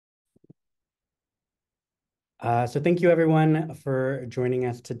So thank you everyone for joining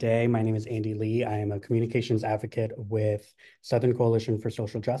us today. My name is Andy Lee. I am a communications advocate with Southern Coalition for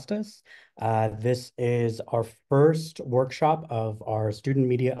Social Justice. This is our first workshop of our Student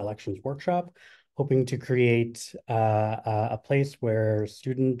Media Elections Workshop, hoping to create a place where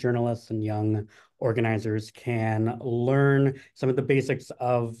student journalists and young organizers can learn some of the basics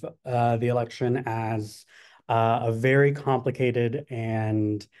of the election as a very complicated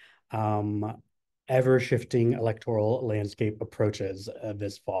and ever-shifting electoral landscape approaches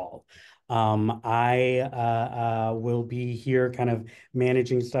this fall. I will be here kind of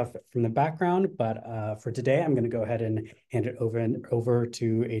managing stuff from the background, but for today, I'm going to go ahead and hand it over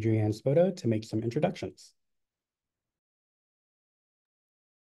to Adrienne Spoto to make some introductions.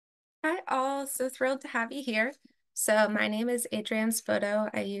 Hi all, so thrilled to have you here. So my name is Adrienne Spoto.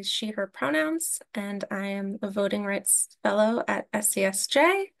 I use she, her pronouns, and I am a voting rights fellow at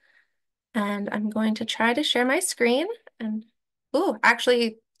SCSJ. And I'm going to try to share my screen. And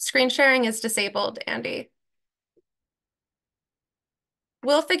actually, screen sharing is disabled, Andy.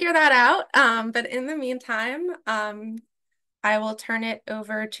 We'll figure that out. But in the meantime, I will turn it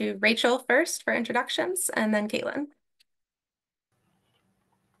over to Rachel first for introductions, and then Caitlin.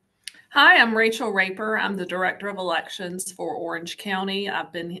 Hi, I'm Rachel Raper. I'm the Director of Elections for Orange County.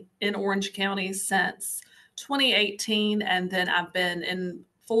 I've been in Orange County since 2018, and then I've been in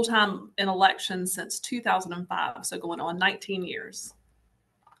full-time in elections since 2005, so going on 19 years.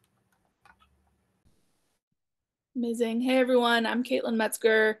 Amazing. Hey everyone, I'm Caitlin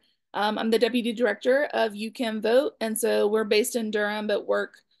Metzger. I'm the Deputy Director of You Can Vote, and so we're based in Durham but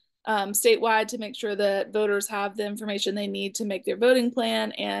work statewide to make sure that voters have the information they need to make their voting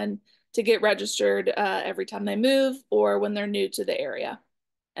plan and to get registered every time they move or when they're new to the area.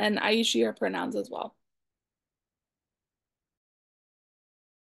 And I use she, her pronouns as well.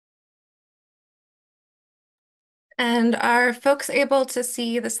 And are folks able to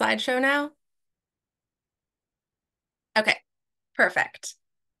see the slideshow now? Okay, perfect.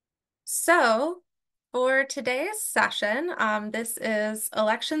 So for today's session, this is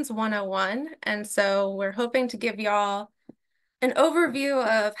Elections 101. And so we're hoping to give y'all an overview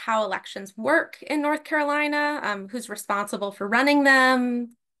of how elections work in North Carolina, who's responsible for running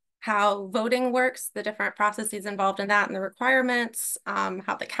them, how voting works, the different processes involved in that and the requirements,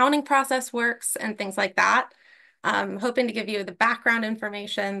 how the counting process works, and things like that. Hoping to give you the background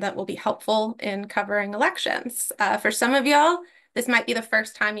information that will be helpful in covering elections. For some of y'all, this might be the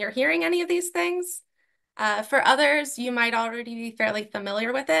first time you're hearing any of these things. For others, you might already be fairly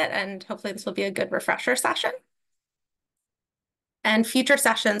familiar with it, and hopefully this will be a good refresher session. And future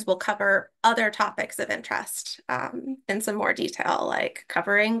sessions will cover other topics of interest in some more detail, like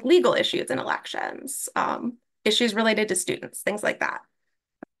covering legal issues in elections, issues related to students, things like that.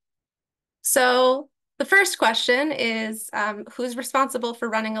 So the first question is, who's responsible for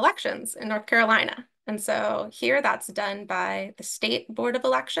running elections in North Carolina? And so here that's done by the State Board of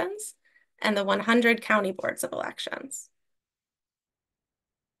Elections and the 100 county boards of elections.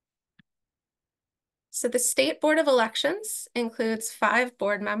 So the State Board of Elections includes 5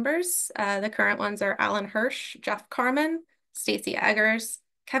 board members. The current ones are Alan Hirsch, Jeff Carmen, Stacey Eggers,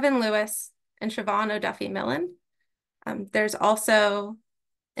 Kevin Lewis, and Siobhan O'Duffy Millen. There's also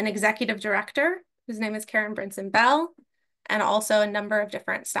an executive director, whose name is Karen Brinson Bell, and also a number of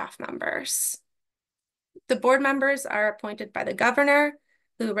different staff members. The board members are appointed by the governor,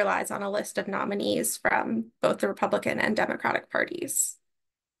 who relies on a list of nominees from both the Republican and Democratic parties.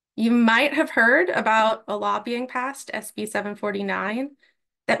 You might have heard about a law being passed, SB 749,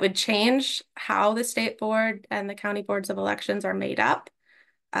 that would change how the state board and the county boards of elections are made up.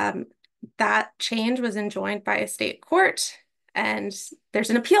 That change was enjoined by a state court, and there's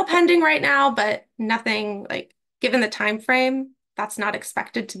an appeal pending right now, but nothing, like, given the time frame, that's not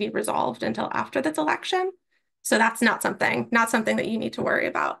expected to be resolved until after this election. So that's not something that you need to worry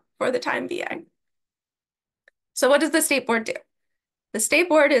about for the time being. So what does the state board do? The state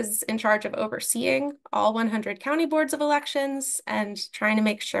board is in charge of overseeing all 100 county boards of elections and trying to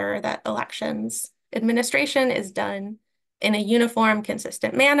make sure that elections administration is done in a uniform,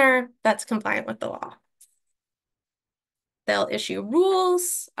 consistent manner that's compliant with the law. They'll issue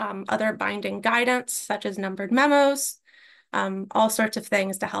rules, other binding guidance, such as numbered memos, all sorts of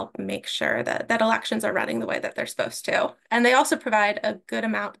things to help make sure that elections are running the way that they're supposed to. And they also provide a good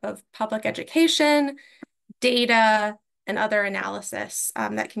amount of public education, data, and other analysis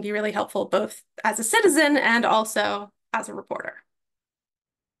that can be really helpful both as a citizen and also as a reporter.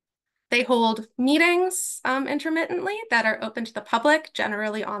 They hold meetings intermittently that are open to the public,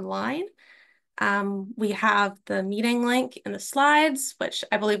 generally online. We have the meeting link in the slides, which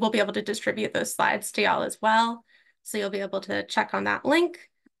I believe we'll be able to distribute those slides to y'all as well. So you'll be able to check on that link.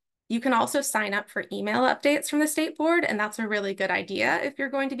 You can also sign up for email updates from the state board, and that's a really good idea if you're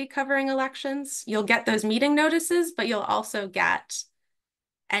going to be covering elections. You'll get those meeting notices, but you'll also get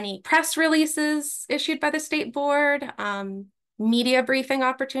any press releases issued by the state board, media briefing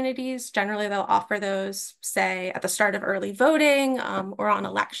opportunities. Generally, they'll offer those, say, at the start of early voting or on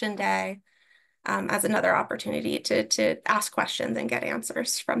election day as another opportunity to ask questions and get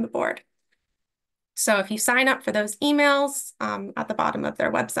answers from the board. So if you sign up for those emails at the bottom of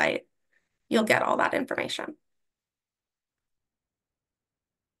their website, you'll get all that information.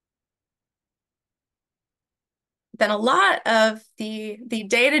 Then a lot of the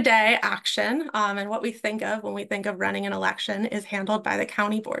day-to-day action and what we think of when we think of running an election is handled by the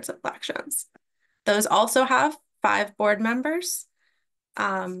county boards of elections. Those also have 5 board members.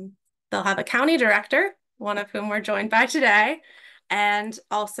 They'll have a county director, one of whom we're joined by today, and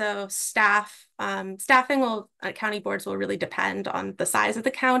also staff. Staffing county boards will really depend on the size of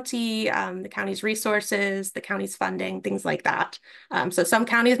the county's resources, the county's funding, things like that. So some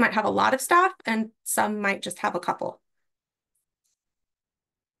counties might have a lot of staff and some might just have a couple.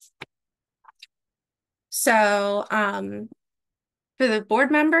 So for the board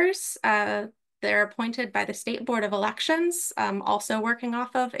members, they're appointed by the State Board of Elections, also working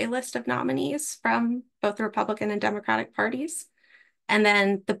off of a list of nominees from both the Republican and Democratic parties. And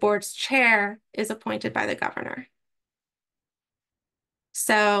then the board's chair is appointed by the governor.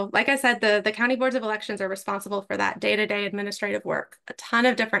 So like I said, the county boards of elections are responsible for that day-to-day administrative work, a ton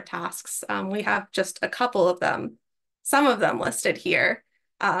of different tasks. We have just a couple of them, some of them listed here,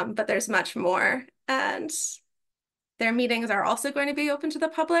 but there's much more. And their meetings are also going to be open to the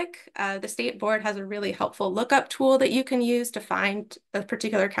public. The state board has a really helpful lookup tool that you can use to find a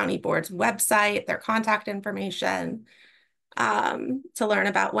particular county board's website, their contact information, to learn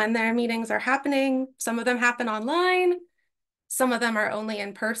about when their meetings are happening. Some of them happen online. Some of them are only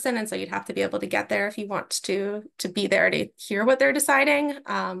in person, and so you'd have to be able to get there if you want to be there to hear what they're deciding.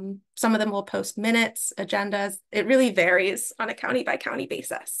 Some of them will post minutes, agendas. It really varies on a county by county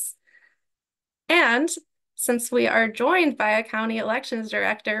basis. And since we are joined by a county elections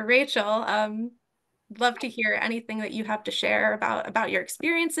director, Rachel, love to hear anything that you have to share about your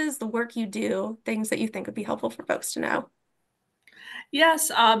experiences, the work you do, things that you think would be helpful for folks to know.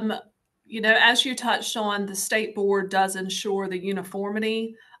 Yes, as you touched on, the state board does ensure the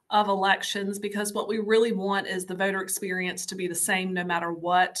uniformity of elections, because what we really want is the voter experience to be the same no matter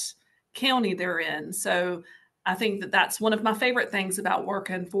what county they're in. So I think that that's one of my favorite things about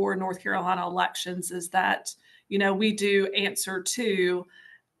working for North Carolina elections is that, we do answer to,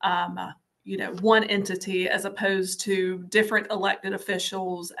 one entity as opposed to different elected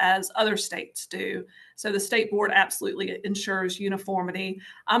officials as other states do. So the state board absolutely ensures uniformity.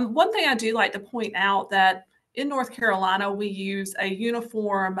 One thing I do like to point out that in North Carolina, we use a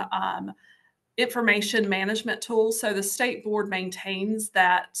uniform information management tool. So the state board maintains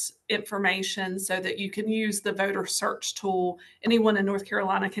that information so that you can use the voter search tool. Anyone in North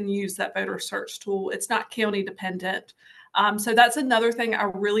Carolina can use that voter search tool. It's not county dependent. So that's another thing I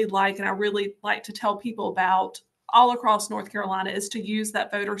really like, and I really like to tell people about all across North Carolina, is to use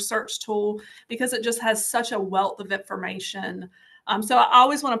that voter search tool because it just has such a wealth of information. So I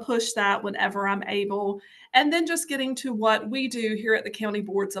always want to push that whenever I'm able. And then just getting to what we do here at the county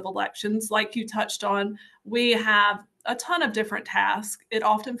boards of elections, like you touched on, we have a ton of different tasks. It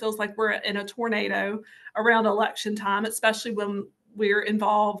often feels like we're in a tornado around election time, especially when we're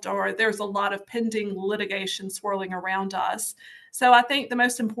involved or there's a lot of pending litigation swirling around us. So I think the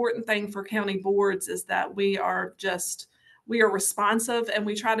most important thing for county boards is that we are responsive and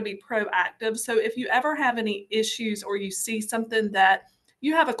we try to be proactive. So if you ever have any issues or you see something that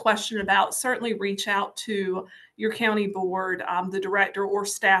you have a question about, certainly reach out to your county board, the director or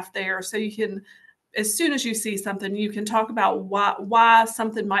staff there, so you can, as soon as you see something, you can talk about why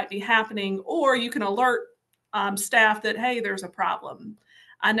something might be happening, or you can alert staff that, hey, there's a problem.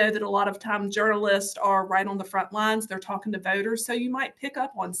 I know that a lot of times journalists are right on the front lines. They're talking to voters. So you might pick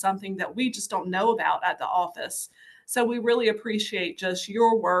up on something that we just don't know about at the office. So we really appreciate just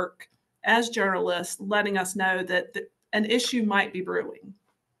your work as journalists, letting us know that an issue might be brewing.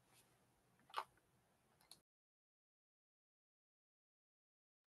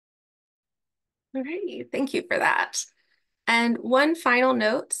 All right, thank you for that. And one final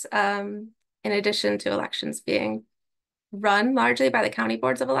note, in addition to elections being run largely by the county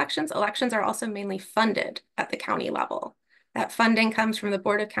boards of elections, elections are also mainly funded at the county level. That funding comes from the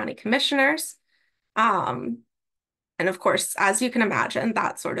Board of County Commissioners. And And of course, as you can imagine,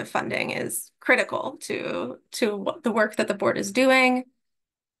 that sort of funding is critical to the work that the board is doing,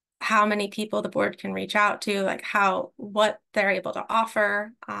 how many people the board can reach out to, like what they're able to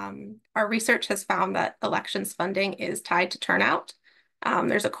offer. Our research has found that elections funding is tied to turnout.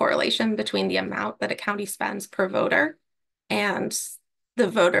 There's a correlation between the amount that a county spends per voter and the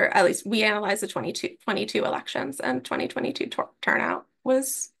voter, at least we analyzed the 2022 elections, and 2022 turnout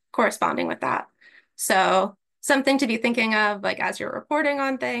was corresponding with that. So something to be thinking of, like as you're reporting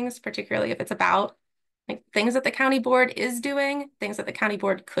on things, particularly if it's about like things that the county board is doing, things that the county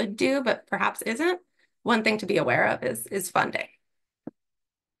board could do, but perhaps isn't. One thing to be aware of is funding.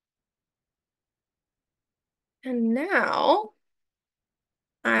 And now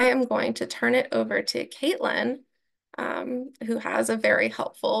I am going to turn it over to Caitlin, who has a very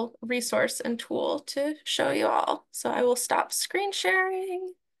helpful resource and tool to show you all. So I will stop screen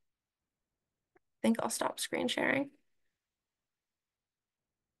sharing. I think I'll stop screen sharing.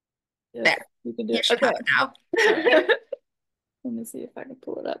 Yes, There. you can do You it. should Okay. have it now. Let me see if I can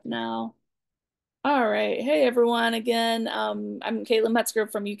pull it up now. All right. Hey, everyone. Again, I'm Caitlin Metzger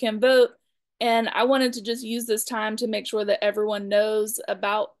from UCAN Vote, and I wanted to just use this time to make sure that everyone knows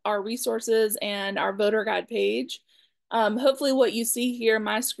about our resources and our voter guide page. Hopefully what you see here on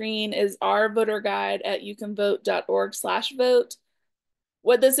my screen is our voter guide at youcanvote.org/vote.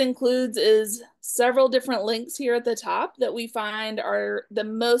 What this includes is several different links here at the top that we find are the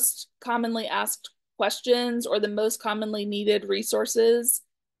most commonly asked questions or the most commonly needed resources.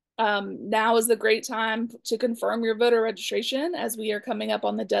 Now is the great time to confirm your voter registration as we are coming up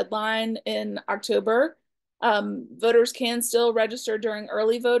on the deadline in October. Voters can still register during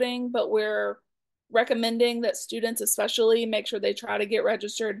early voting, but we're recommending that students especially make sure they try to get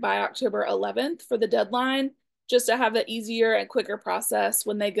registered by October 11th for the deadline, just to have an easier and quicker process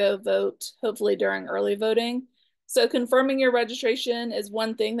when they go vote, hopefully during early voting. So confirming your registration is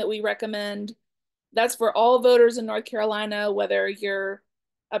one thing that we recommend. That's for all voters in North Carolina, whether you're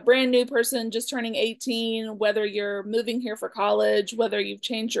a brand new person just turning 18, whether you're moving here for college, whether you've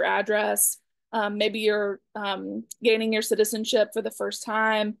changed your address, maybe you're gaining your citizenship for the first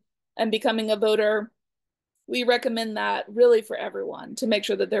time and becoming a voter. We recommend that really for everyone to make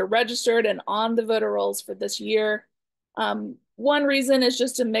sure that they're registered and on the voter rolls for this year. One reason is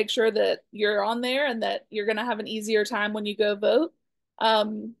just to make sure that you're on there and that you're going to have an easier time when you go vote.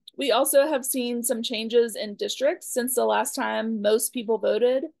 We also have seen some changes in districts since the last time most people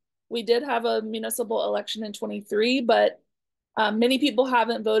voted. We did have a municipal election in 23, but many people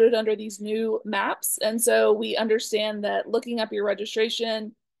haven't voted under these new maps. And so we understand that looking up your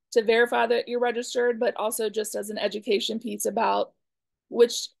registration to verify that you're registered, but also just as an education piece about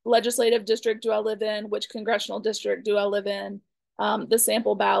which legislative district do I live in, which congressional district do I live in, the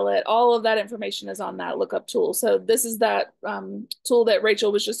sample ballot, all of that information is on that lookup tool. So this is that tool that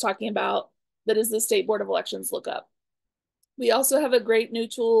Rachel was just talking about, that is the State Board of Elections lookup. We also have a great new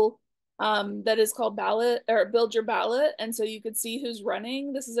tool that is called Ballot or Build Your Ballot. And so you can see who's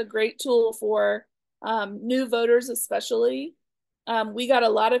running. This is a great tool for new voters, especially. We got a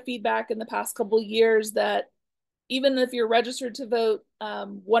lot of feedback in the past couple of years that even if you're registered to vote,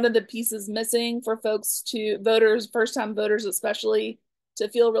 one of the pieces missing for voters, first-time voters especially, to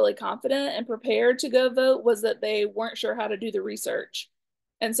feel really confident and prepared to go vote was that they weren't sure how to do the research.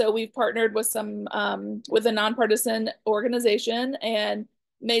 And so we've partnered with with a nonpartisan organization and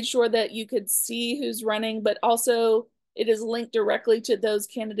made sure that you could see who's running, but also it is linked directly to those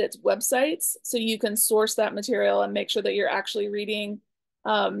candidates' websites. So you can source that material and make sure that you're actually reading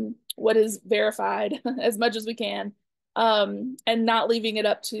what is verified as much as we can, and not leaving it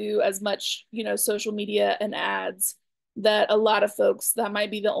up to as much, social media and ads that a lot of folks, that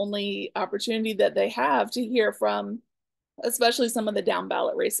might be the only opportunity that they have to hear from, especially some of the down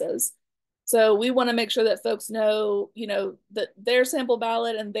ballot races. So we want to make sure that folks know, that their sample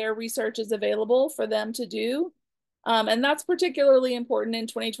ballot and their research is available for them to do. And that's particularly important in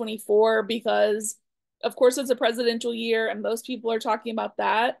 2024 because, of course, it's a presidential year and most people are talking about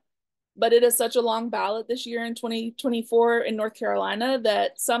that. But it is such a long ballot this year in 2024 in North Carolina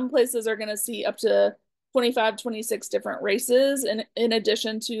that some places are going to see up to 25, 26 different races in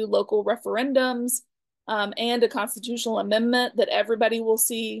addition to local referendums and a constitutional amendment that everybody will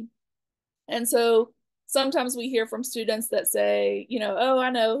see. And so sometimes we hear from students that say, oh, I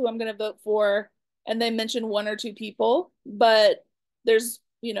know who I'm going to vote for. And they mention one or two people, but there's,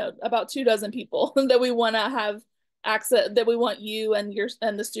 about 24 people that we want to have access, that we want you and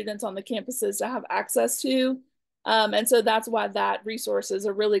the students on the campuses to have access to. And so that's why that resource is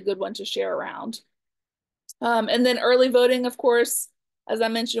a really good one to share around. And then early voting, of course, As I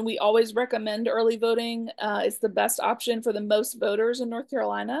mentioned, we always recommend early voting. It's the best option for the most voters in North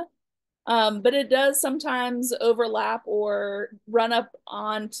Carolina. But it does sometimes overlap or run up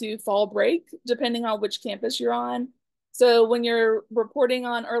onto fall break, depending on which campus you're on. So when you're reporting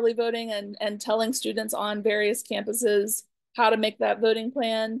on early voting and telling students on various campuses how to make that voting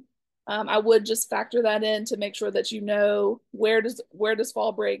plan, I would just factor that in to make sure that you know where does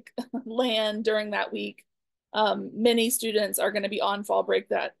fall break land during that week. Many students are going to be on fall break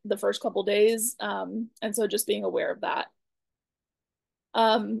that the first couple days, and so just being aware of that.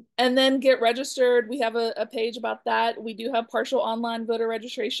 And then get registered. We have a page about that. We do have partial online voter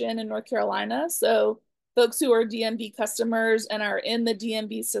registration in North Carolina. So folks who are DMV customers and are in the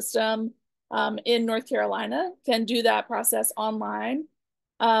DMV system in North Carolina can do that process online.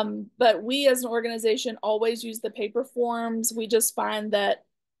 But we as an organization always use the paper forms. We just find that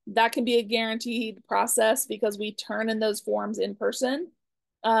that can be a guaranteed process because we turn in those forms in person.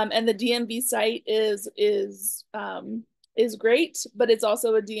 And the DMV site is great, but it's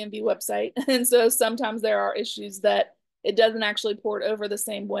also a DMV website. And so sometimes there are issues that it doesn't actually port over the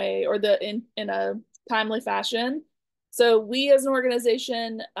same way or in a timely fashion. So we as an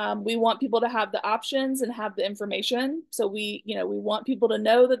organization, we want people to have the options and have the information. So we want people to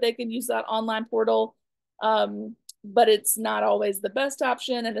know that they can use that online portal, but it's not always the best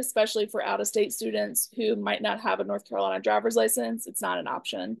option. And especially for out-of-state students who might not have a North Carolina driver's license, it's not an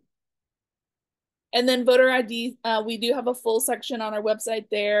option. And then voter ID, we do have a full section on our website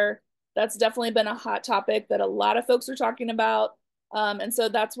there. That's definitely been a hot topic that a lot of folks are talking about. And so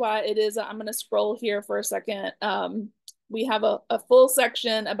that's why it is, I'm gonna scroll here for a second. We have a full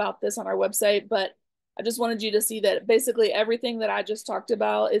section about this on our website, but I just wanted you to see that basically everything that I just talked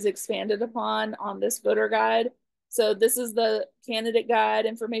about is expanded upon on this voter guide. So this is the candidate guide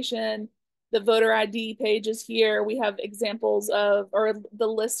information. The voter ID page is here. We have examples of, or the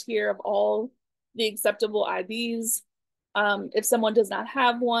list here of all the acceptable IDs. If someone does not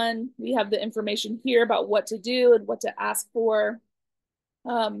have one, we have the information here about what to do and what to ask for.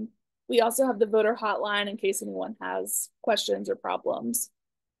 We also have the voter hotline in case anyone has questions or problems.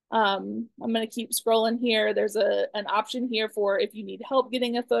 I'm going to keep scrolling here. There's an option here for if you need help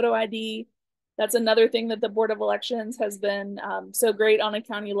getting a photo ID. That's another thing that the Board of Elections has been so great on a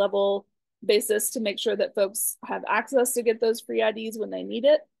county level basis to make sure that folks have access to get those free IDs when they need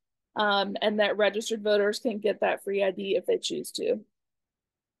it. And that registered voters can get that free ID if they choose to.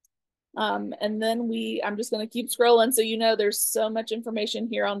 And then I'm just going to keep scrolling so you know there's so much information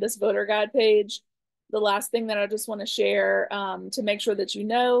here on this voter guide page. The last thing that I just want to share to make sure that you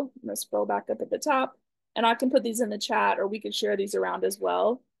know, I'm going to scroll back up at the top, and I can put these in the chat or we can share these around as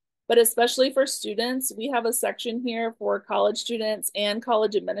well. But especially for students, we have a section here for college students and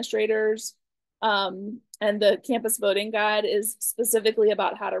college administrators. And the campus voting guide is specifically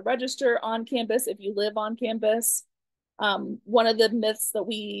about how to register on campus if you live on campus. One of the myths that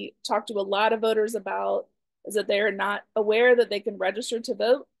we talk to a lot of voters about is that they are not aware that they can register to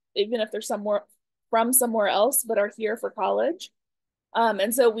vote, even if they're from somewhere else, but are here for college.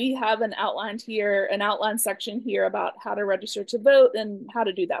 And so we have an outline section here about how to register to vote and how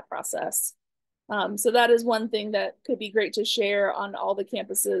to do that process. So that is one thing that could be great to share on all the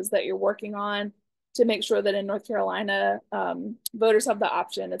campuses that you're working on to make sure that in North Carolina, voters have the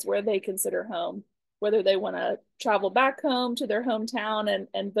option. It's where they consider home, whether they want to travel back home to their hometown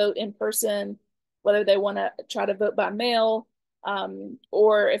and vote in person, whether they want to try to vote by mail,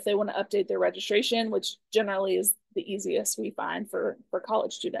 or if they want to update their registration, which generally is the easiest we find for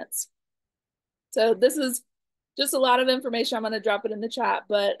college students. So this is just a lot of information. I'm going to drop it in the chat,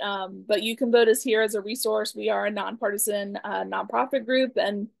 but You Can Vote is here as a resource. We are a nonpartisan nonprofit group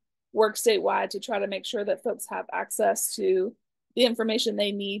and work statewide to try to make sure that folks have access to the information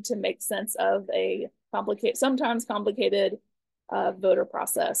they need to make sense of a sometimes complicated voter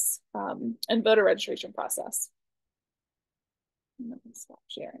process and voter registration process. Let me stop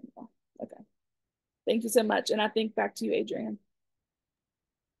sharing. Okay. Thank you so much. And I think back to you, Adrienne.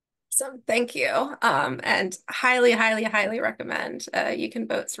 So thank you. And highly, highly, highly recommend You Can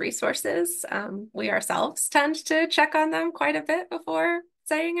Vote's resources. We ourselves tend to check on them quite a bit before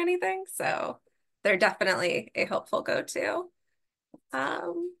saying anything. So they're definitely a helpful go-to.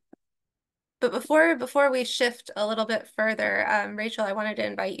 But before we shift a little bit further, Rachel, I wanted to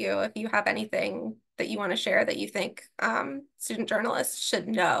invite you if you have anything that you want to share that you think student journalists should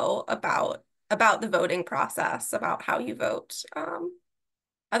know about the voting process, about how you vote.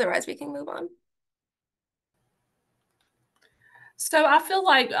 Otherwise, we can move on. So I feel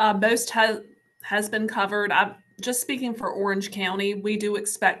like most has been covered. just speaking for Orange County, we do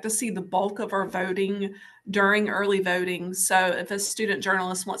expect to see the bulk of our voting during early voting. So if a student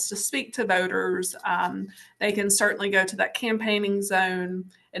journalist wants to speak to voters, they can certainly go to that campaigning zone.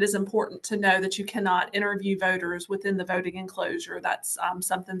 It is important to know that you cannot interview voters within the voting enclosure. That's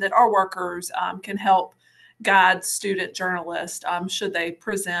something that our workers can help guide student journalists should they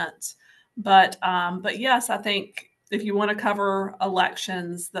present. But yes, I think if you want to cover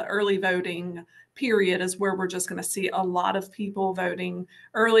elections, the early voting period is where we're just going to see a lot of people voting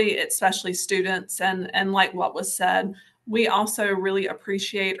early, especially students. And like what was said, we also really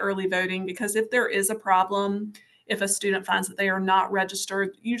appreciate early voting because if there is a problem, if a student finds that they are not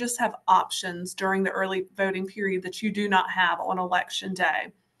registered, you just have options during the early voting period that you do not have on election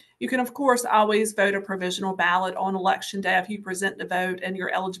day. You can, of course, always vote a provisional ballot on election day if you present to vote and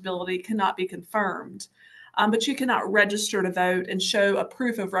your eligibility cannot be confirmed. But you cannot register to vote and show a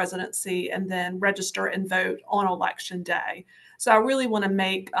proof of residency and then register and vote on election day. So I really want to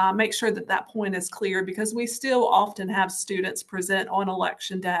make sure that that point is clear because we still often have students present on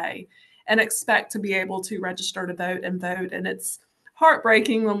election day and expect to be able to register to vote and vote. And it's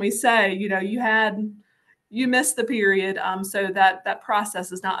heartbreaking when we say, you missed the period, so that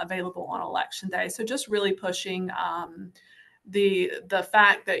process is not available on election day. So just really pushing the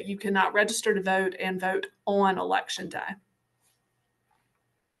fact that you cannot register to vote and vote on election day.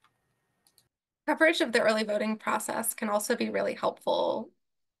 Coverage of the early voting process can also be really helpful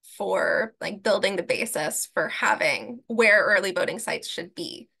for like building the basis for having where early voting sites should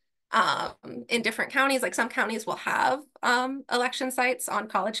be. In different counties, like some counties will have election sites on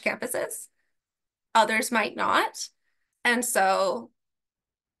college campuses, others might not. And so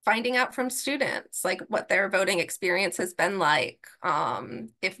finding out from students like what their voting experience has been like,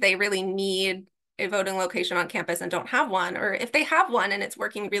 if they really need a voting location on campus and don't have one, or if they have one and it's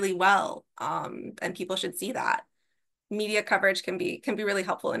working really well, and people should see that. Media coverage can be really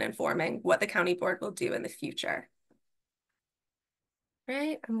helpful in informing what the county board will do in the future.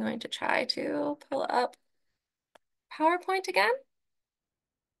 Right, I'm going to try to pull up PowerPoint again.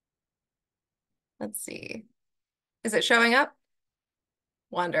 Let's see. Is it showing up?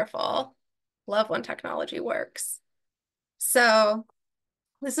 Wonderful. Love when technology works. So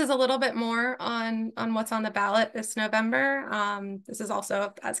this is a little bit more on what's on the ballot this November. This is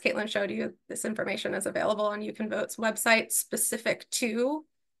also, as Caitlin showed you, this information is available on You Can Vote's website specific to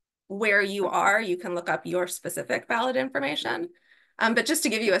where you are. You can look up your specific ballot information. But just to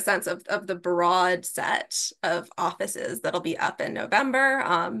give you a sense of the broad set of offices that'll be up in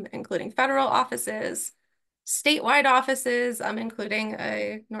November, including federal offices, statewide offices, including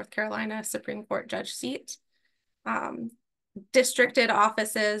a North Carolina Supreme Court judge seat, districted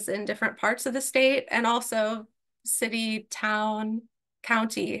offices in different parts of the state, and also city, town,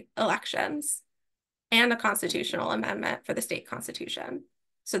 county elections, and a constitutional amendment for the state constitution.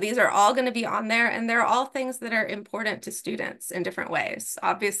 So these are all going to be on there, and they're all things that are important to students in different ways.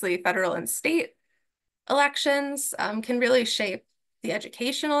 Obviously, federal and state elections can really shape the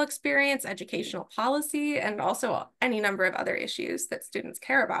educational experience, educational policy, and also any number of other issues that students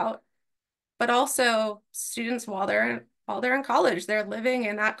care about. But also students, while they're in college, they're living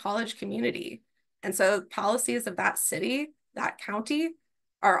in that college community. And so policies of that city, that county,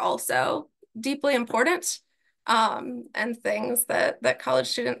 are also deeply important, and things that college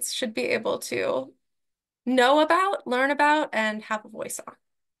students should be able to know about, learn about, and have a voice on.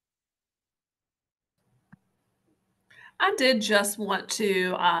 I did just want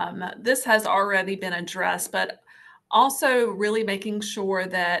to, this has already been addressed, but also really making sure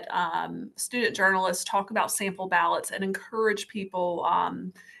that student journalists talk about sample ballots and encourage people,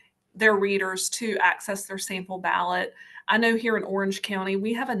 their readers, to access their sample ballot. I know here in Orange County,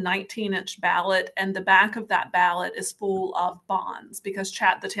 we have a 19-inch ballot, and the back of that ballot is full of bonds because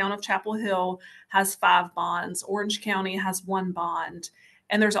the town of Chapel Hill has 5 bonds. Orange County has 1 bond.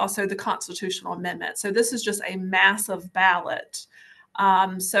 And there's also the constitutional amendment. So this is just a massive ballot.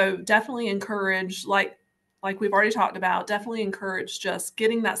 So definitely encourage, like we've already talked about, definitely encourage just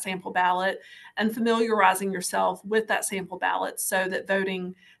getting that sample ballot and familiarizing yourself with that sample ballot so that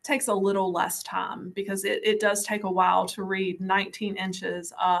voting takes a little less time, because it does take a while to read 19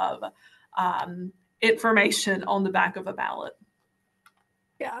 inches of information on the back of a ballot.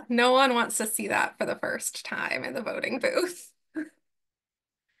 Yeah, no one wants to see that for the first time in the voting booth.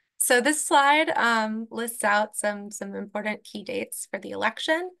 So this slide lists out some important key dates for the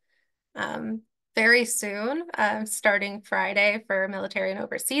election. Very soon, starting Friday for military and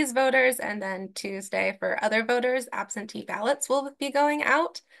overseas voters, and then Tuesday for other voters, absentee ballots will be going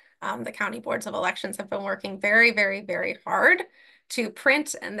out. The county boards of elections have been working very, very, very hard to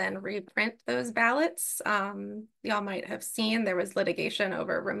print and then reprint those ballots. Y'all might have seen there was litigation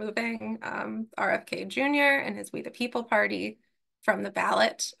over removing RFK Jr. and his We the People party from the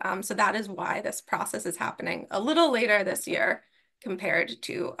ballot. So that is why this process is happening a little later this year compared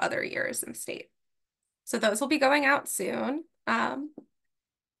to other years in the state. So those will be going out soon. And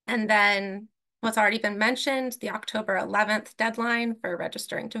then what's already been mentioned, the October 11th deadline for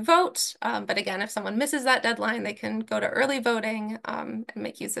registering to vote. But again, if someone misses that deadline, they can go to early voting and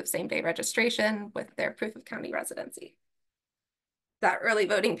make use of same-day registration with their proof of county residency. That early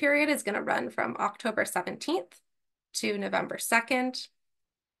voting period is going to run from October 17th to November 2nd.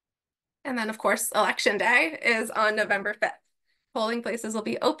 And then, of course, Election Day is on November 5th. Polling places will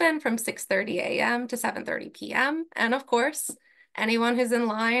be open from 6:30 a.m. to 7:30 p.m. And of course, anyone who's in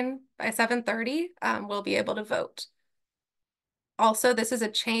line by 7:30 will be able to vote. Also, this is a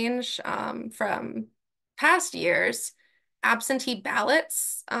change from past years. Absentee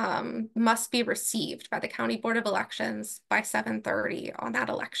ballots must be received by the County Board of Elections by 7:30 on that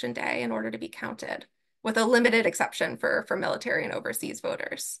election day in order to be counted, with a limited exception for military and overseas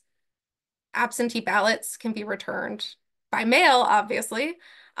voters. Absentee ballots can be returned by mail, obviously.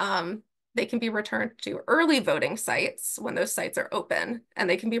 They can be returned to early voting sites when those sites are open, and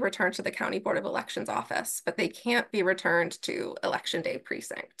they can be returned to the County Board of Elections office, but they can't be returned to Election Day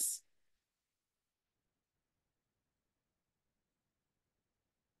precincts.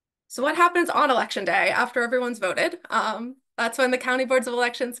 So what happens on Election Day after everyone's voted? That's when the County Boards of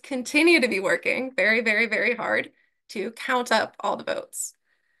Elections continue to be working very, very, very hard to count up all the votes.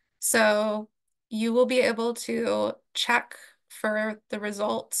 So you will be able to check for the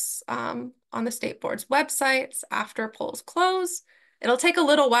results on the state board's websites after polls close. It'll take a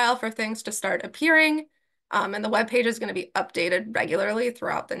little while for things to start appearing, and the webpage is going to be updated regularly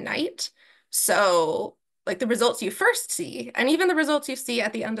throughout the night. So like the results you first see, and even the results you see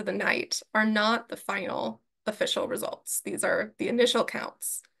at the end of the night, are not the final official results. These are the initial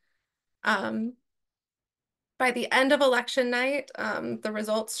counts. By the end of election night, the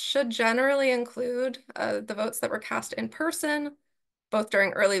results should generally include the votes that were cast in person, both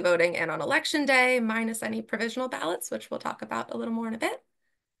during early voting and on election day, minus any provisional ballots, which we'll talk about a little more in a bit.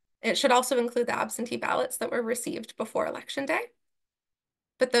 It should also include the absentee ballots that were received before election day.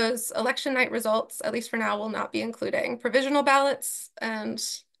 But those election night results, at least for now, will not be including provisional ballots and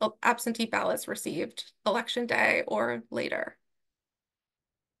absentee ballots received election day or later.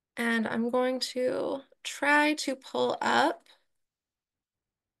 And I'm going to try to pull up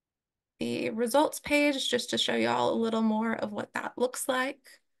the results page just to show y'all a little more of what that looks like.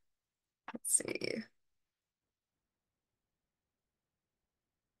 Let's see.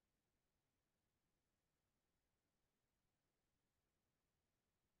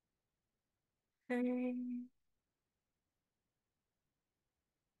 Okay.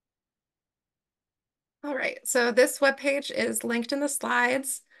 All right, so this webpage is linked in the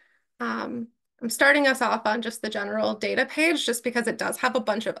slides. I'm starting us off on just the general data page just because it does have a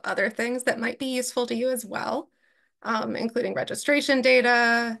bunch of other things that might be useful to you as well, including registration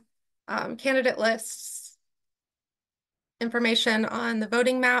data, candidate lists, information on the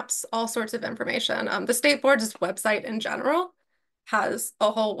voting maps, all sorts of information. The state board's website in general has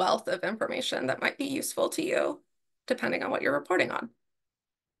a whole wealth of information that might be useful to you depending on what you're reporting on.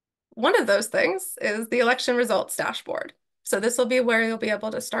 One of those things is the election results dashboard. So this will be where you'll be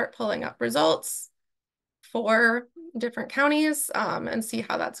able to start pulling up results for different counties and see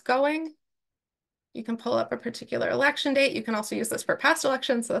how that's going. You can pull up a particular election date. You can also use this for past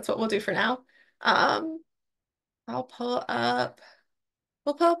elections, so that's what we'll do for now. We'll pull up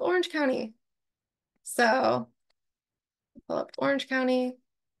Orange County. So pull up Orange County.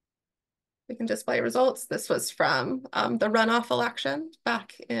 We can display results. This was from the runoff election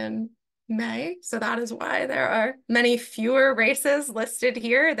back in May. So that is why there are many fewer races listed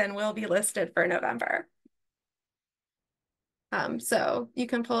here than will be listed for November. So you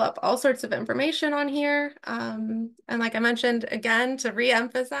can pull up all sorts of information on here. And like I mentioned, again, to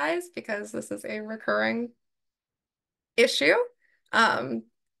re-emphasize, because this is a recurring issue,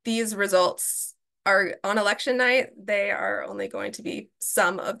 these results are on election night. They are only going to be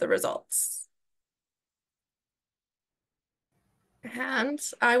some of the results. And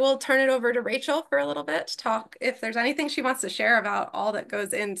I will turn it over to Rachel for a little bit to talk if there's anything she wants to share about all that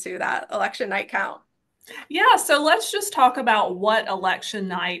goes into that election night count. Yeah, so let's just talk about what election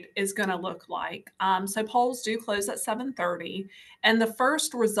night is going to look like. So polls do close at 7:30, and the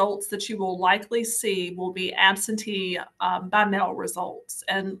first results that you will likely see will be absentee by mail results.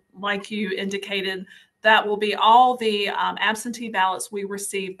 And like you indicated, that will be all the absentee ballots we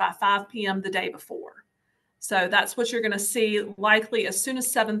received by 5 p.m. the day before. So that's what you're going to see likely as soon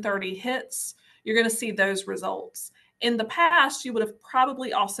as 7:30 hits, you're going to see those results. In the past, you would have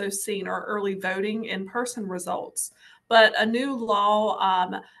probably also seen our early voting in-person results, but a new law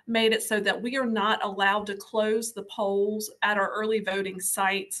made it so that we are not allowed to close the polls at our early voting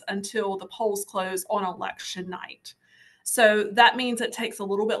sites until the polls close on election night. So that means it takes a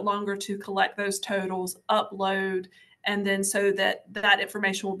little bit longer to collect those totals, upload, and then so that that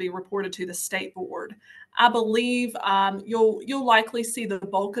information will be reported to the state board. I believe you'll likely see the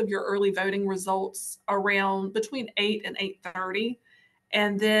bulk of your early voting results around between 8 and 8:30.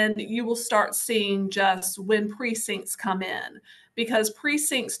 And then you will start seeing just when precincts come in, because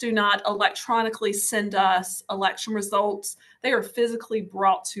precincts do not electronically send us election results. They are physically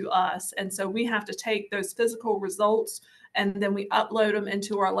brought to us. And so we have to take those physical results and then we upload them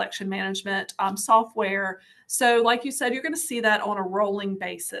into our election management software. So like you said, you're going to see that on a rolling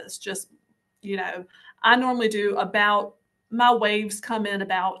basis. Just, I normally do about, my waves come in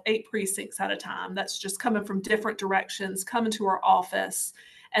about 8 precincts at a time. That's just coming from different directions, coming to our office.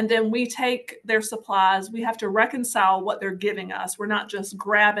 And then we take their supplies. We have to reconcile what they're giving us. We're not just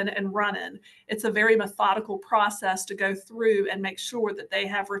grabbing and running. It's a very methodical process to go through and make sure that they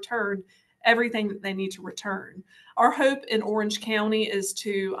have returned everything that they need to return. Our hope in Orange County is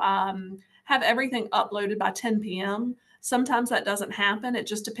to have everything uploaded by 10 p.m. Sometimes that doesn't happen. It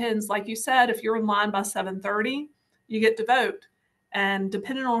just depends. Like you said, if you're in line by 7:30, you get to vote. And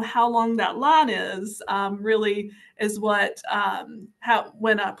depending on how long that line is, really is what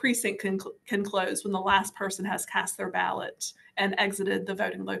when a precinct can close, when the last person has cast their ballot and exited the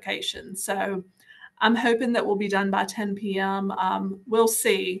voting location. So I'm hoping that we'll be done by 10 p.m. We'll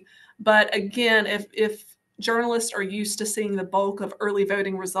see. But again, if journalists are used to seeing the bulk of early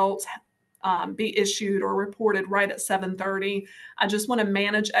voting results be issued or reported right at 7:30, I just want to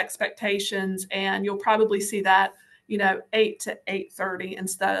manage expectations, and you'll probably see that 8 to 8:30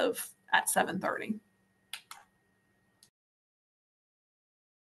 instead of at 7:30.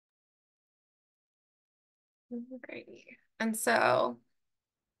 Alrighty. And so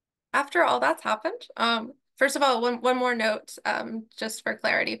after all that's happened, first of all, one more note, just for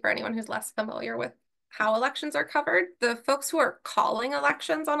clarity for anyone who's less familiar with how elections are covered. The folks who are calling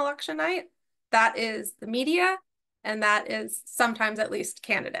elections on election night, that is the media, and that is sometimes at least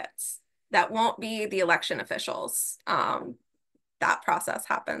candidates. That won't be the election officials. That process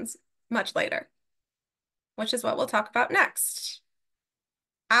happens much later, which is what we'll talk about next.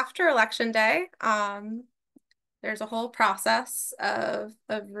 After election day, there's a whole process of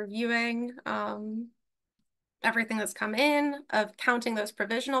reviewing everything that's come in, of counting those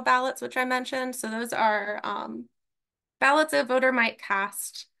provisional ballots, which I mentioned. So those are ballots a voter might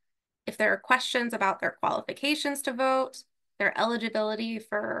cast if there are questions about their qualifications to vote, their eligibility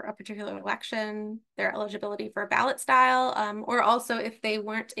for a particular election, their eligibility for a ballot style, or also if they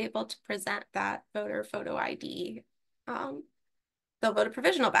weren't able to present that voter photo ID, they'll vote a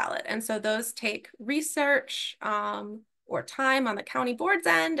provisional ballot. And so those take research or time on the county board's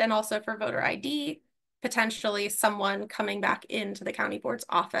end, and also for voter ID, potentially someone coming back into the county board's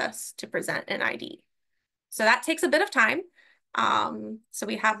office to present an ID. So that takes a bit of time. So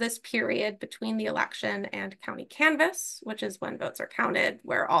we have this period between the election and county canvass, which is when votes are counted,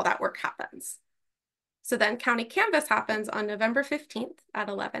 where all that work happens. So then county canvass happens on November 15th at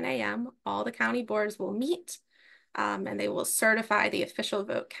 11 a.m. All the county boards will meet and they will certify the official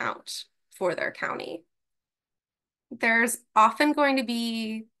vote count for their county. There's often going to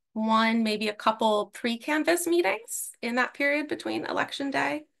be one, maybe a couple pre-canvass meetings in that period between election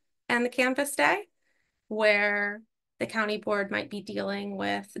day and the canvass day, where the county board might be dealing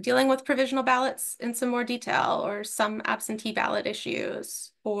with provisional ballots in some more detail, or some absentee ballot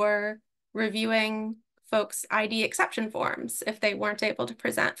issues, or reviewing folks' ID exception forms if they weren't able to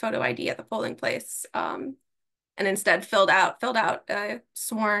present photo ID at the polling place, and instead filled out a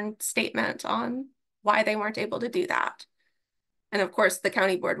sworn statement on why they weren't able to do that. And of course, the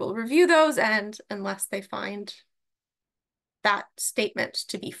county board will review those, and unless they find that statement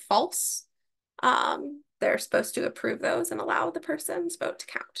to be false, they're supposed to approve those and allow the person's vote to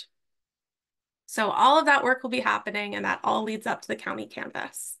count. So all of that work will be happening, and that all leads up to the county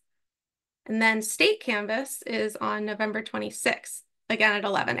canvass. And then state canvass is on November 26th, again at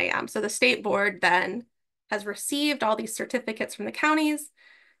 11 a.m. So the state board then has received all these certificates from the counties,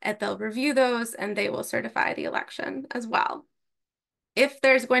 and they'll review those and they will certify the election as well. If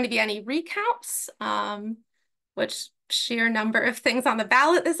there's going to be any recounts, which sheer number of things on the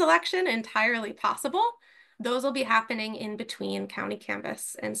ballot this election, entirely possible, those will be happening in between county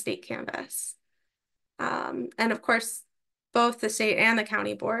canvass and state canvass. And of course, both the state and the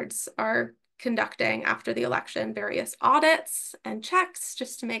county boards are conducting after the election various audits and checks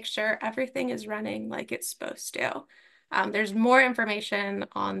just to make sure everything is running like it's supposed to. There's more information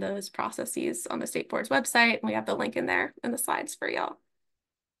on those processes on the state board's website. We have the link in there in the slides for y'all.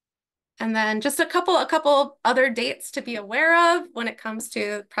 And then just a couple other dates to be aware of when it comes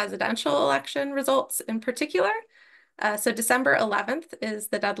to presidential election results in particular. So December 11th is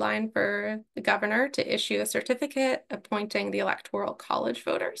the deadline for the governor to issue a certificate appointing the Electoral College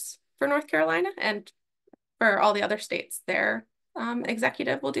voters for North Carolina, and for all the other states, their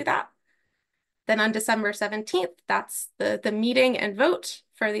executive will do that. Then on December 17th, that's the meeting and vote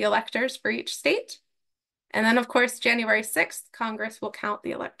for the electors for each state. And then, of course, January 6th, Congress will count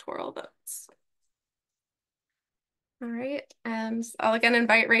the electoral votes. All right, and I'll again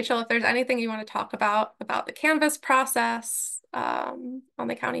invite Rachel if there's anything you want to talk about the Canvas process on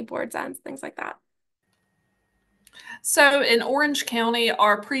the county board's end, things like that. So in Orange County,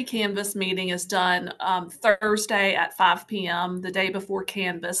 our pre-Canvas meeting is done Thursday at 5 p.m., the day before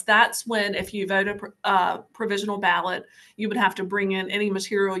Canvas. That's when, if you vote a provisional ballot, you would have to bring in any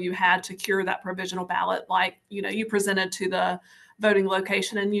material you had to cure that provisional ballot. Like, you presented to the voting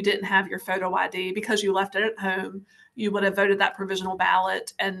location and you didn't have your photo ID because you left it at home, you would have voted that provisional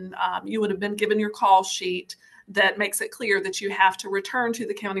ballot, and you would have been given your call sheet that makes it clear that you have to return to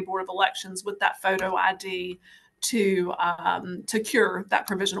the County Board of Elections with that photo ID to cure that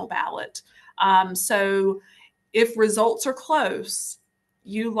provisional ballot. So if results are close,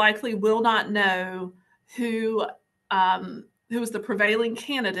 you likely will not know who is the prevailing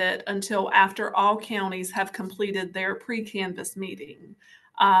candidate until after all counties have completed their pre-Canvas meeting.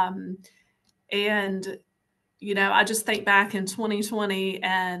 And, I just think back in 2020,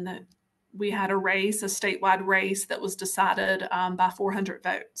 and we had a statewide race that was decided by 400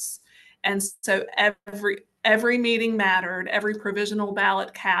 votes. And so every meeting mattered, every provisional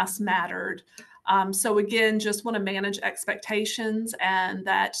ballot cast mattered. So again, just want to manage expectations, and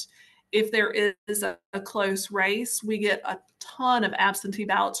that if there is a close race, we get a ton of absentee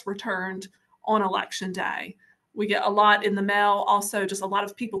ballots returned on election day. We get a lot in the mail. Also, just a lot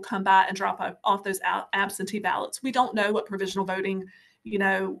of people come by and drop off those absentee ballots. We don't know what provisional voting,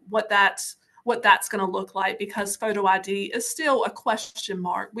 what that's going to look like, because photo ID is still a question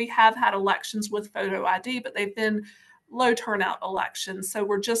mark. We have had elections with photo ID, but they've been low turnout elections. So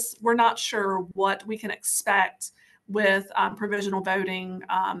we're not sure what we can expect with provisional voting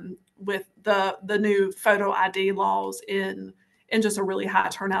with the new photo ID laws in just a really high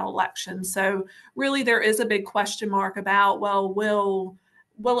turnout election. So really there is a big question mark about, well, will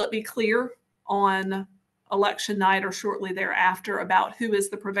it be clear on election night or shortly thereafter about who is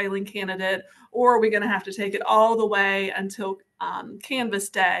the prevailing candidate, or are we going to have to take it all the way until Canvas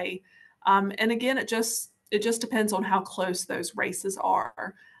Day? And again, it just depends on how close those races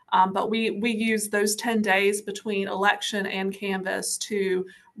are. But we use those 10 days between election and Canvas to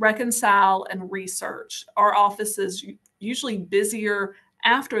reconcile and research. Our office is usually busier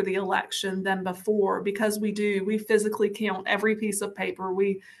after the election than before, because we physically count every piece of paper.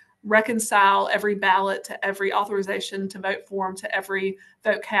 We reconcile every ballot to every authorization to vote form to every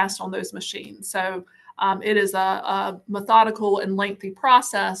vote cast on those machines. So it is a methodical and lengthy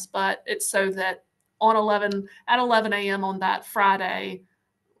process, but it's so that at 11 a.m. on that Friday,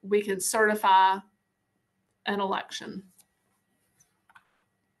 we can certify an election.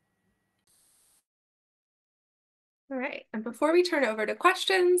 All right, and before we turn over to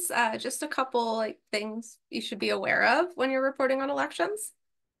questions, just a couple things you should be aware of when you're reporting on elections.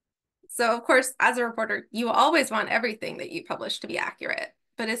 So of course, as a reporter, you always want everything that you publish to be accurate,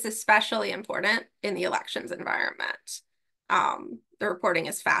 but it's especially important in the elections environment. The reporting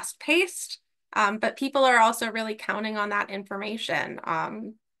is fast-paced, but people are also really counting on that information.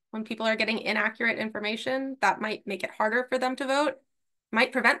 When people are getting inaccurate information, that might make it harder for them to vote,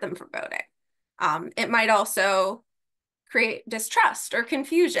 might prevent them from voting. It might also create distrust or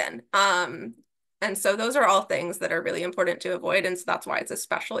confusion. And so those are all things that are really important to avoid. And so that's why it's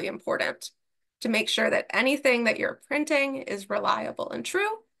especially important to make sure that anything that you're printing is reliable and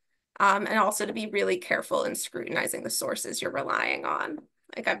true, and also to be really careful in scrutinizing the sources you're relying on.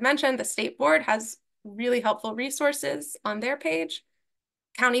 Like I've mentioned, the state board has really helpful resources on their page.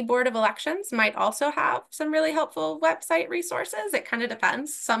 County Board of Elections might also have some really helpful website resources. It kind of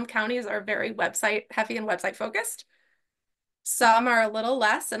depends. Some counties are very website heavy and website focused. Some are a little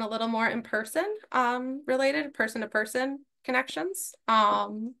less and a little more in-person related, person-to-person connections.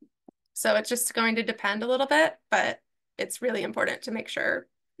 So it's just going to depend a little bit, but it's really important to make sure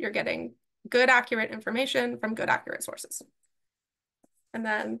you're getting good, accurate information from good, accurate sources. And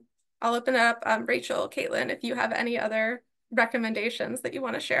then I'll open it up. Rachel, Caitlin, if you have any other recommendations that you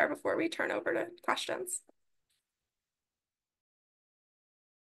want to share before we turn over to questions?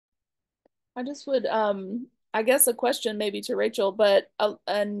 I just would, I guess a question maybe to Rachel, but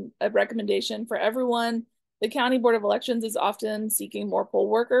a recommendation for everyone. The County Board of Elections is often seeking more poll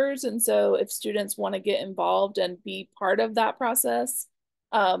workers. And so if students want to get involved and be part of that process,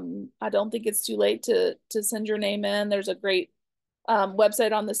 I don't think it's too late to send your name in. There's a great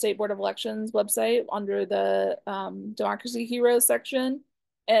website on the State Board of Elections website under the Democracy Heroes section.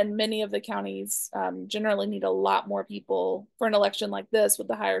 And many of the counties generally need a lot more people for an election like this with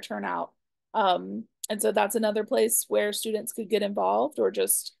the higher turnout. And so that's another place where students could get involved or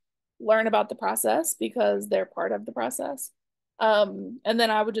just learn about the process because they're part of the process. And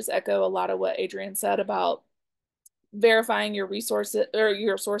then I would just echo a lot of what Adrian said about verifying your resources or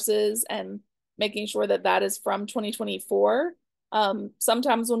your sources and making sure that that is from 2024.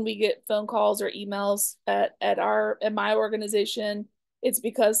 Sometimes when we get phone calls or emails at my organization, it's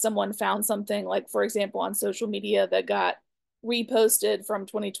because someone found something, like for example on social media, that got reposted from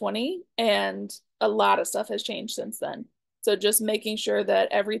 2020, and a lot of stuff has changed since then. So just making sure that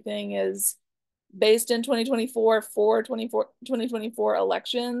everything is based in 2024 for 2024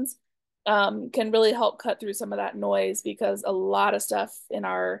 elections can really help cut through some of that noise, because a lot of stuff in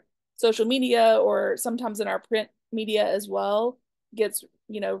our social media or sometimes in our print media as well gets,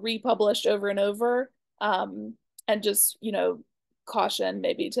 republished over and over. And just, caution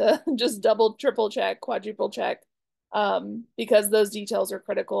maybe to just double, triple check, quadruple check, because those details are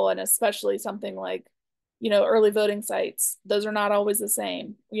critical. And especially something like, early voting sites, those are not always the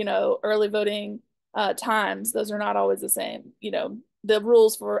same. Early voting times, those are not always the same. The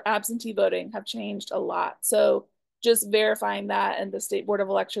rules for absentee voting have changed a lot. So just verifying that, and the State Board of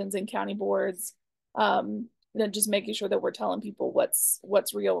Elections and county boards, then just making sure that we're telling people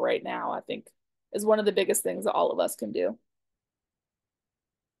what's real right now, I think is one of the biggest things that all of us can do.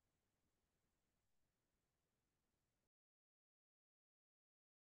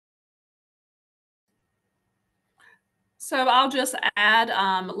 So I'll just add,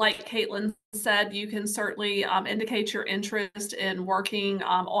 like Caitlin said, you can certainly indicate your interest in working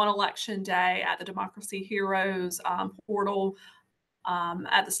on Election Day at the Democracy Heroes portal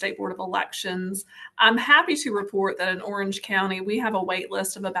at the State Board of Elections. I'm happy to report that in Orange County, we have a wait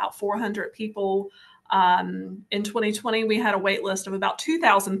list of about 400 people. In 2020, we had a wait list of about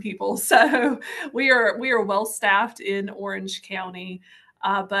 2,000 people. So we are well staffed in Orange County.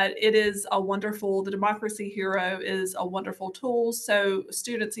 But it is the Democracy Hero is a wonderful tool. So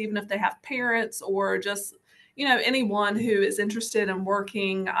students, even if they have parents or just, anyone who is interested in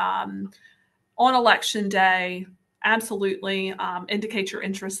working on Election Day, absolutely indicate your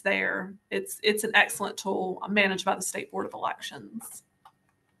interest there. It's an excellent tool managed by the State Board of Elections.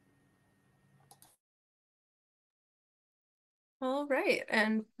 All right,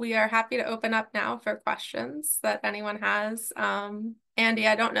 and we are happy to open up now for questions that anyone has. Andy,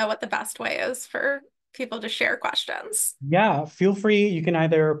 I don't know what the best way is for people to share questions. Yeah, feel free. You can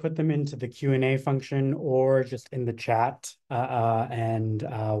either put them into the Q&A function or just in the chat, and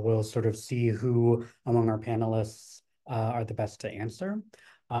we'll sort of see who among our panelists are the best to answer.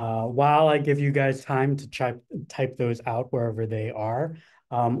 While I give you guys time to type those out wherever they are,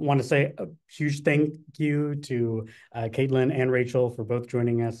 want to say a huge thank you to Caitlin and Rachel for both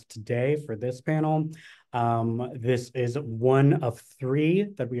joining us today for this panel. This is one of 3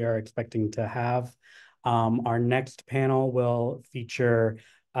 that we are expecting to have. Our next panel will feature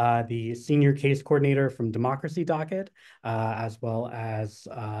the Senior Case Coordinator from Democracy Docket, as well as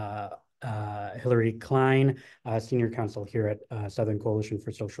Hillary Klein, Senior Counsel here at Southern Coalition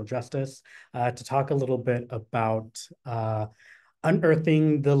for Social Justice, to talk a little bit about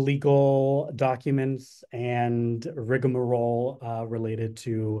unearthing the legal documents and rigmarole related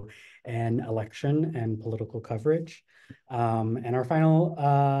to an election and political coverage. And our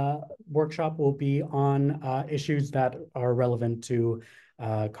final workshop will be on issues that are relevant to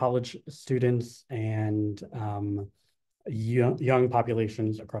college students and young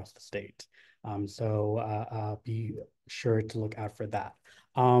populations across the state. So be sure to look out for that.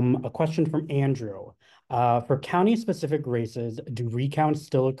 A question from Andrew. For county-specific races, do recounts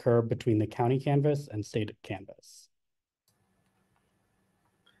still occur between the county canvass and state canvass?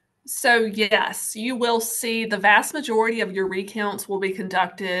 So yes, you will see the vast majority of your recounts will be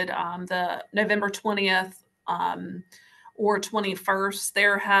conducted the November 20th or 21st.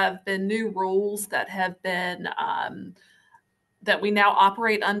 There have been new rules that have been that we now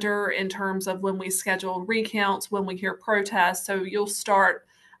operate under in terms of when we schedule recounts, when we hear protests. So you'll start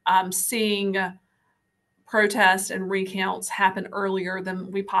seeing protests and recounts happen earlier than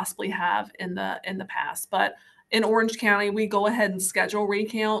we possibly have in the past. But in Orange County, we go ahead and schedule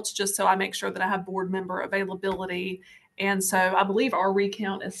recounts just so I make sure that I have board member availability. And so I believe our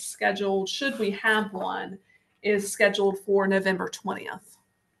recount is scheduled, should we have one, is scheduled for November 20th.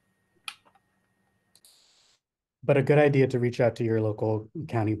 But a good idea to reach out to your local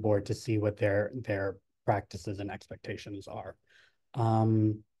county board to see what their practices and expectations are.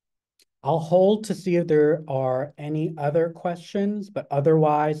 I'll hold to see if there are any other questions, but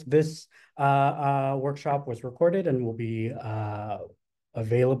otherwise this workshop was recorded and will be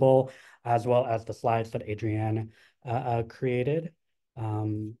available, as well as the slides that Adrienne created.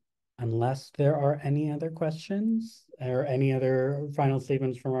 Unless there are any other questions or any other final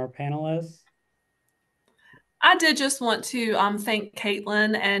statements from our panelists. I did just want to thank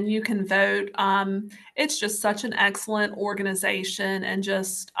Caitlin, and You Can Vote. It's just such an excellent organization, and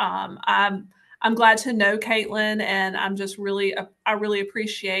just I'm glad to know Caitlin, and I really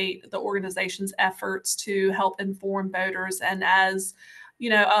appreciate the organization's efforts to help inform voters. And as you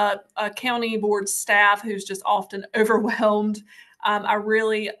know, a county board staff who's just often overwhelmed, I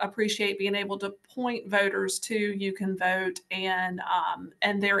really appreciate being able to point voters to You Can Vote and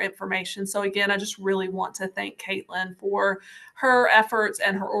their information. So again, I just really want to thank Caitlin for her efforts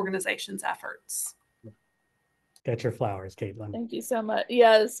and her organization's efforts. Get your flowers, Caitlin. Thank you so much.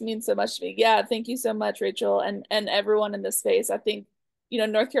 Yeah, this means so much to me. Yeah, thank you so much, Rachel, and everyone in this space. I think, you know,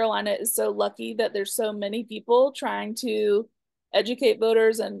 North Carolina is so lucky that there's so many people trying to educate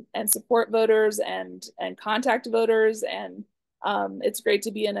voters and support voters and contact voters, and it's great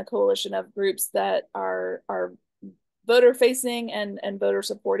to be in a coalition of groups that are voter facing and voter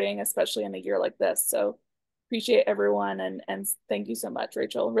supporting, especially in a year like this. So appreciate everyone, and thank you so much,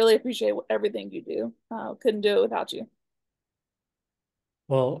 Rachel. Really appreciate everything you do. Couldn't do it without you.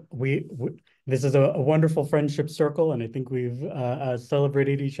 Well, this is a wonderful friendship circle, and I think we've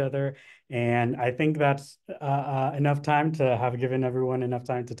celebrated each other. And I think that's enough time to have given everyone enough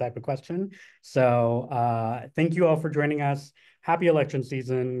time to type a question. So thank you all for joining us. Happy election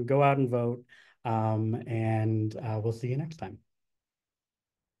season. Go out and vote. And we'll see you next time.